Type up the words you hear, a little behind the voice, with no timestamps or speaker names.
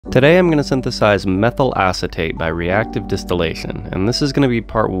Today I'm going to synthesize methyl acetate by reactive distillation, and this is going to be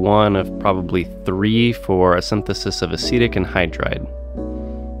part 1 of probably 3 for a synthesis of acetic and hydride.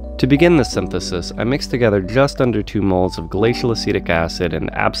 To begin this synthesis, I mixed together just under 2 moles of glacial acetic acid and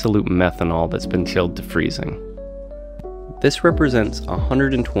absolute methanol that's been chilled to freezing. This represents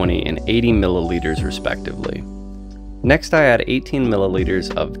 120 and 80 milliliters respectively. Next I add 18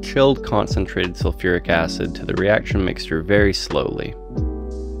 milliliters of chilled concentrated sulfuric acid to the reaction mixture very slowly.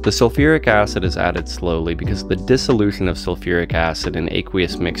 The sulfuric acid is added slowly because the dissolution of sulfuric acid in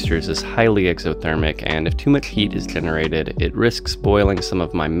aqueous mixtures is highly exothermic, and if too much heat is generated, it risks boiling some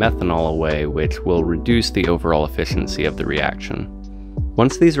of my methanol away, which will reduce the overall efficiency of the reaction.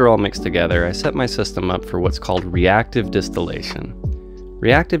 Once these are all mixed together, I set my system up for what's called reactive distillation.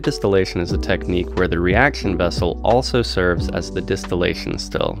 Reactive distillation is a technique where the reaction vessel also serves as the distillation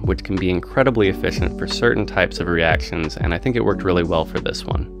still, which can be incredibly efficient for certain types of reactions, and I think it worked really well for this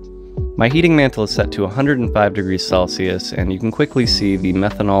one. My heating mantle is set to 105 degrees Celsius, and you can quickly see the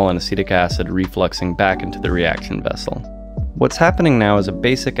methanol and acetic acid refluxing back into the reaction vessel. What's happening now is a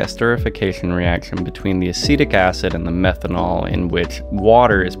basic esterification reaction between the acetic acid and the methanol, in which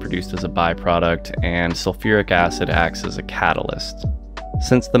water is produced as a byproduct and sulfuric acid acts as a catalyst.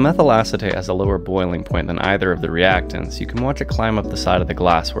 Since the methyl acetate has a lower boiling point than either of the reactants, you can watch it climb up the side of the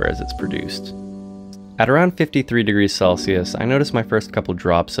glassware as it's produced. At around 53 degrees Celsius, I notice my first couple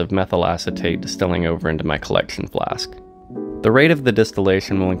drops of methyl acetate distilling over into my collection flask. The rate of the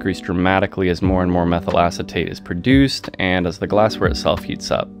distillation will increase dramatically as more and more methyl acetate is produced and as the glassware itself heats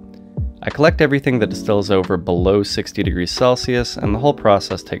up. I collect everything that distills over below 60 degrees Celsius, and the whole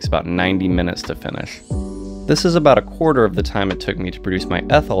process takes about 90 minutes to finish. This is about a quarter of the time it took me to produce my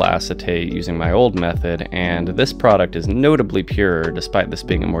ethyl acetate using my old method, and this product is notably purer despite this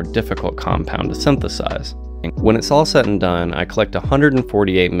being a more difficult compound to synthesize. When it's all said and done, I collect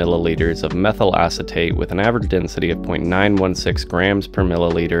 148 milliliters of methyl acetate with an average density of 0.916 grams per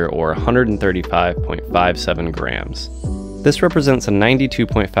milliliter, or 135.57 grams. This represents a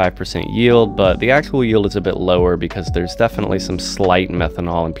 92.5% yield, but the actual yield is a bit lower because there's definitely some slight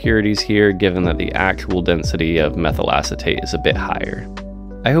methanol impurities here, given that the actual density of methyl acetate is a bit higher.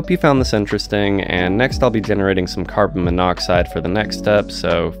 I hope you found this interesting, and next I'll be generating some carbon monoxide for the next step,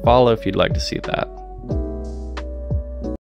 so follow if you'd like to see that.